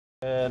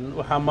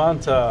waxaa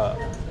maanta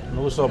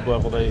nagu soo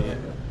booqday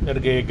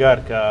ergeyga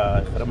gaarka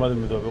Qaramada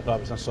Midobay u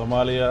qaabilsan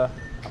Somalia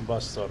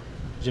Ambassador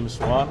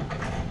Swan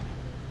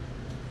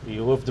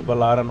iyo wafdi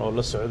ballaaran oo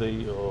la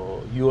socday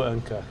oo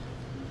UN-ka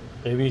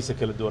qaybihiisa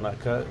kala duwan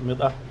ka mid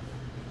ah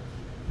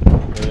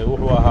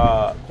wuxuu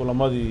ahaa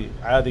kulamadii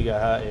caadiga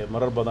ahaa ee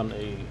marar badan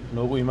ay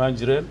noogu imaan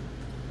jireen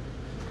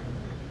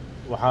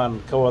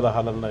waxaan ka wada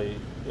hadalnay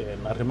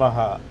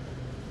arrimaha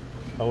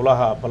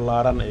howlaha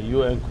ballaaran ee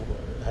UN-ku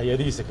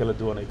hay'adihiisa kala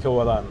duwan ay ka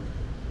wadaan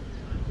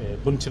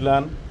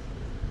Puntland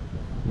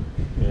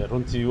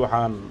runtii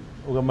waxaan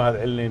uga mahad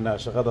celinaynaa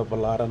shaqada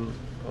ballaaran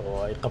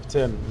oo ay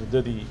qabteen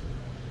muddadii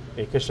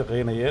ay ka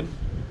shaqeynayeen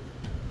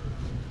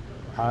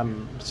waxaan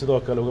sidoo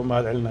kale uga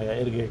mahad celinayaa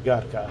ergeyga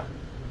gaarka ah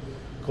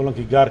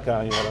kulankii gaarka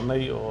aan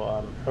yeelanay oo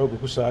aan xoog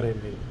ku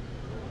saareynay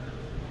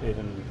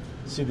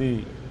sidii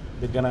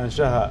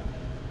deganaanshaha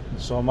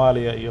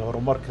Soomaaliya iyo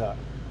horumarka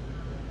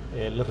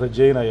la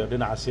rajaynayo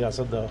dhinaca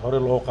siyaasadda hore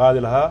loo qaadi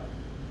lahaa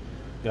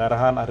gaar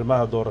ahaan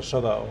arrimaha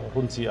doorashada oo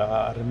runtii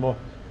ahaa arrimo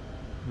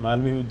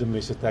maalmihii u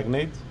dambeysay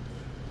taagnayd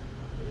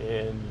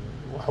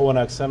wax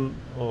wanaagsan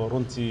oo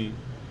runtii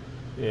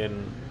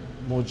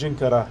muujin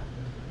kara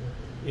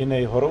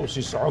inay hore u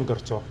sii socon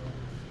karto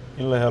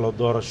in la helo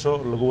doorasho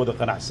lagu wada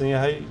qanacsan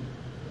yahay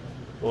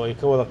oo ay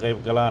ka wada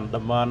qayb galaan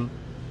dhammaan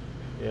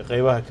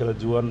qaybaha kala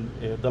duwan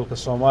ee dalka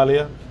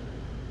Soomaaliya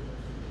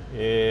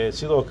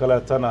sidoo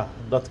kale tana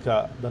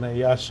dadka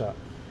daneeyaasha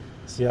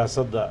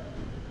siyaasadda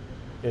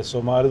ee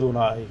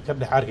Soomaaliduna ay ka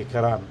dhex arki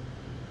karaan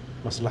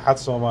maslaxad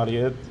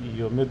Soomaaliyeed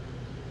iyo mid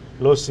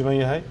loo siman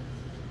yahay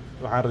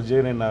waxaan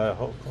rajaynaynaa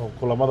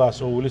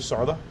kulamadaas oo weli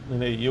socda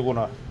inay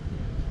iyaguna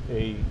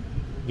ay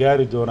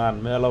gaari doonaan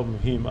meelo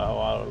muhiim ah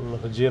oo la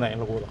rajaynayo in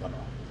lagu wada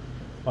qanco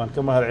waan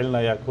ka mahad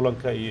celinayaa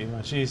kulanka iyo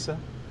imaanshihiisa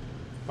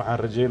waxaan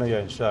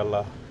rajaynayaa insha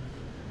Allah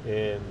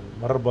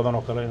marar badan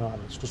oo kale inaan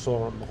isku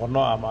soo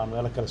noqono ama aan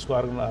meelo kale isku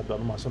aragno aad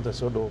baan u mahadsantahay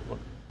soo dhawow.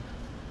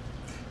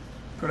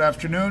 Good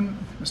afternoon,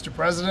 Mr.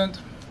 President,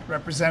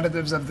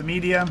 representatives of the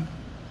media.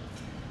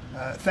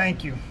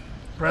 Thank you,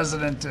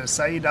 President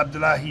Said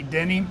Abdullahi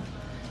Dani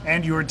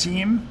and your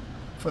team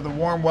for the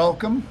warm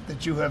welcome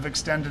that you have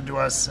extended to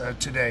us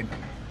today.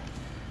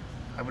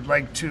 I would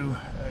like to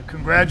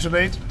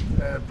congratulate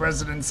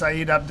President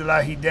Said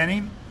Abdullahi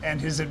Dani and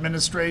his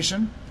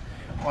administration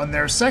on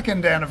their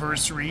second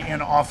anniversary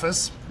in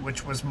office,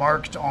 which was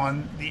marked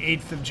on the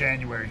 8th of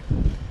January.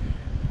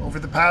 Over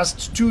the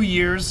past 2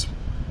 years,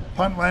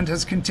 Puntland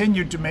has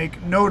continued to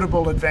make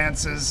notable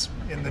advances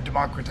in the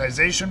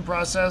democratization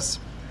process,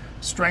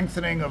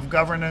 strengthening of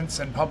governance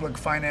and public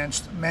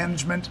finance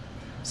management,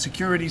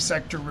 security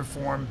sector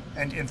reform,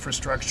 and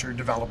infrastructure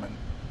development.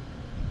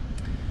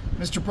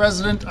 Mr.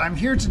 President, I'm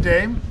here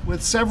today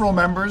with several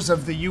members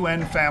of the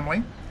UN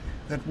family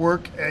that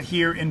work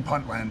here in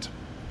Puntland.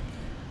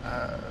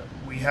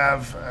 We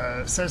have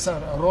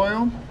Cesar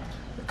Arroyo,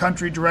 the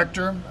country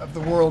director of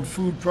the World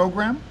Food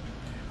Program,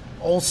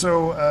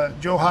 also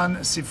Johan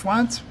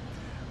Sifwant,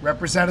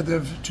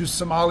 representative to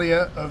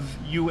Somalia of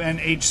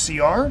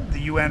UNHCR, the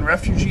UN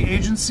Refugee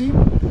Agency,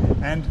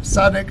 and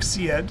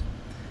Sacid,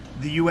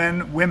 the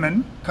UN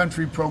Women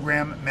Country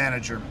Program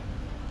Manager.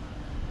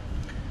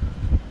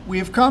 We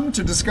have come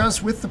to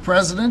discuss with the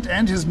President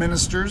and his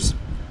ministers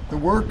the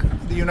work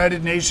the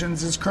United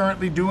Nations is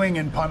currently doing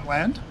in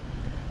Puntland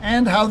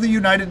and how the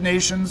United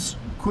Nations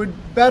could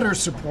better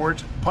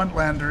support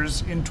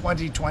Puntlanders in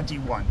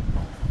 2021.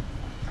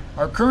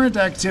 Our current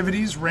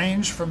activities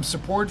range from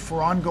support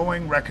for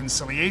ongoing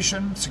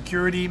reconciliation,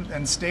 security,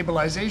 and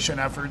stabilization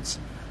efforts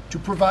to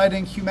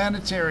providing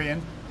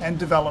humanitarian and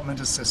development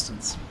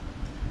assistance.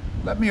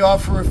 Let me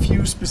offer a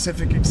few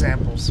specific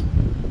examples.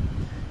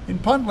 In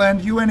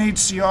Puntland,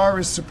 UNHCR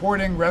is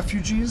supporting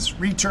refugees,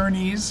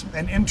 returnees,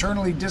 and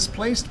internally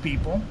displaced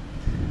people,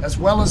 as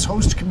well as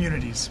host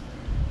communities,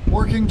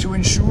 working to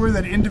ensure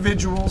that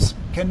individuals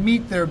can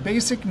meet their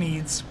basic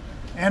needs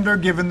and are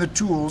given the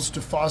tools to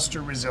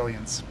foster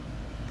resilience.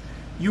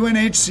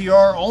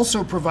 UNHCR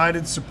also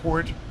provided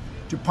support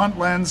to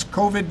Puntland's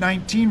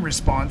COVID-19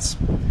 response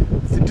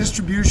with the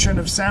distribution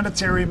of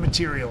sanitary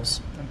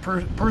materials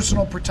and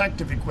personal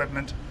protective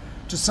equipment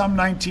to some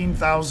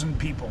 19,000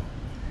 people,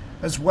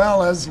 as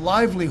well as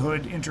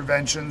livelihood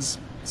interventions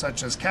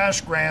such as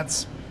cash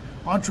grants,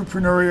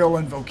 entrepreneurial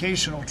and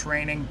vocational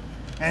training,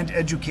 and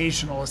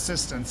educational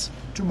assistance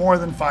to more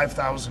than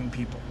 5,000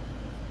 people.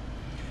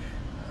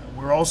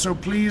 We're also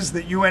pleased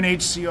that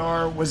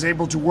UNHCR was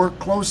able to work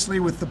closely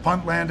with the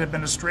Puntland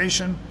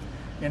administration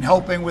in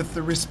helping with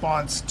the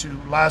response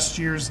to last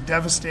year's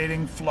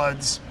devastating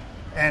floods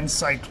and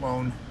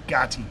cyclone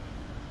Gati.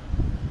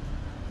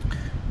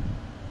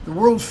 The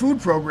World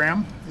Food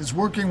Program is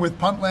working with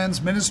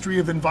Puntland's Ministry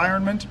of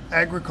Environment,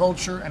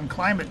 Agriculture, and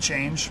Climate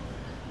Change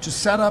to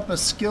set up a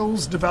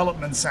skills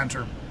development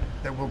center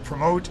that will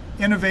promote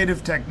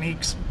innovative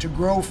techniques to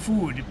grow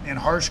food in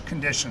harsh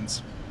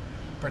conditions.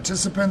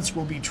 Participants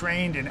will be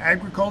trained in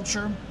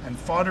agriculture and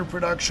fodder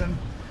production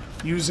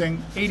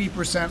using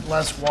 80%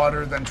 less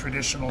water than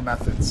traditional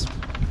methods.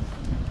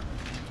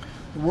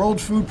 The The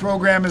World Food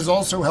Program is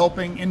also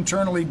helping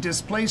internally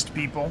displaced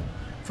people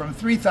from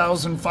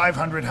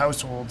 3,500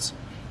 households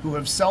who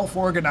have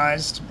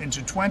self-organized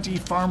into 20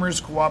 farmers'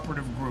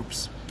 cooperative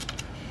groups.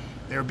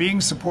 They are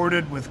being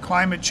supported with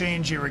climate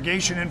change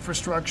irrigation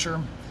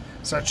infrastructure,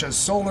 such as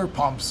solar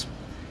pumps,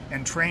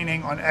 and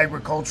training on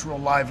agricultural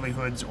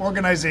livelihoods,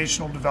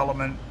 organizational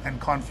development, and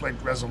conflict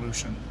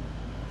resolution.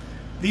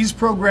 These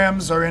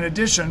programs are in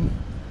addition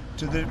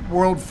to the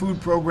World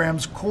Food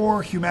Program's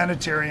core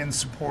humanitarian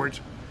support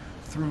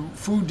through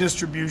food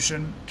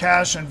distribution,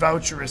 cash and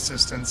voucher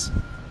assistance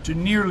to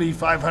nearly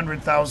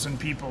 500,000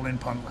 people in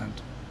Puntland.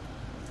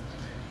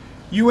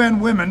 UN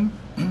Women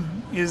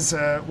is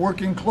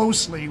working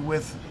closely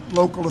with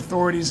local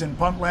authorities in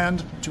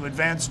Puntland to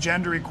advance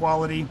gender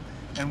equality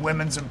and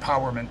women's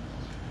empowerment.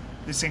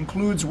 This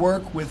includes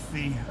work with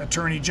the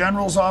Attorney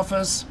General's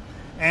Office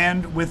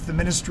and with the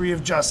Ministry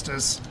of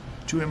Justice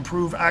to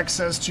improve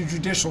access to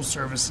judicial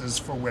services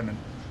for women.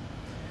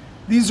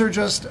 These are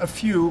just a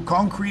few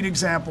concrete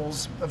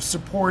examples of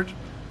support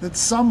that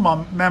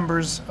some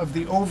members of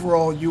the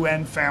overall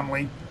UN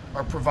family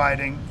are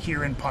providing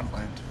here in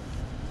Puntland.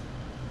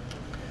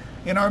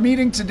 In our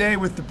meeting today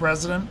with the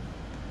President,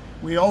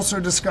 we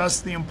also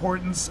discussed the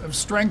importance of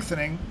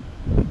strengthening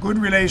good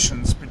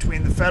relations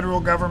between the federal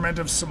government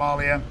of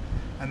Somalia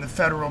and the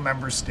federal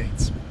member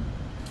states.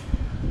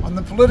 On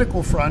the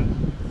political front,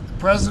 the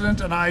President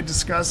and I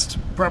discussed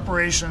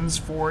preparations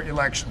for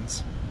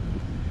elections.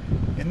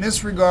 In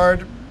this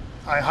regard,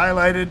 I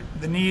highlighted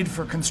the need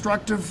for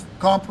constructive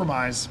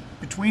compromise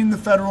between the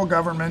federal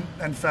government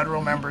and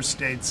federal member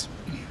states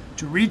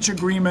to reach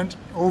agreement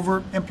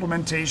over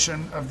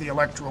implementation of the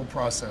electoral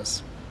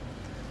process.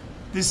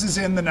 This is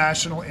in the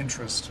national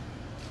interest.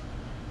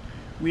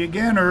 We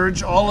again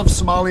urge all of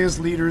Somalia's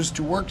leaders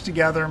to work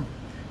together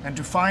and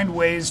to find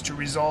ways to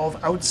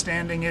resolve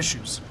outstanding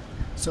issues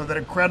so that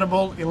a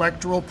credible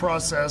electoral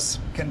process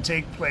can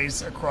take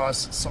place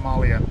across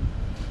Somalia.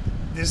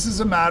 This is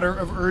a matter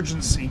of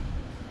urgency.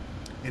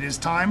 It is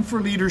time for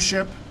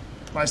leadership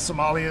by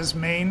Somalia's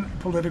main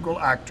political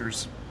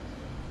actors.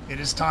 It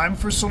is time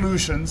for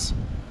solutions,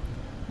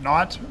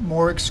 not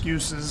more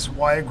excuses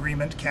why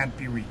agreement can't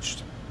be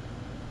reached.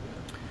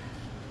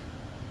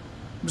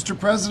 Mr.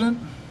 President,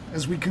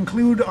 as we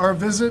conclude our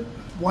visit,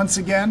 once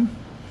again,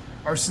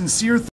 our sincere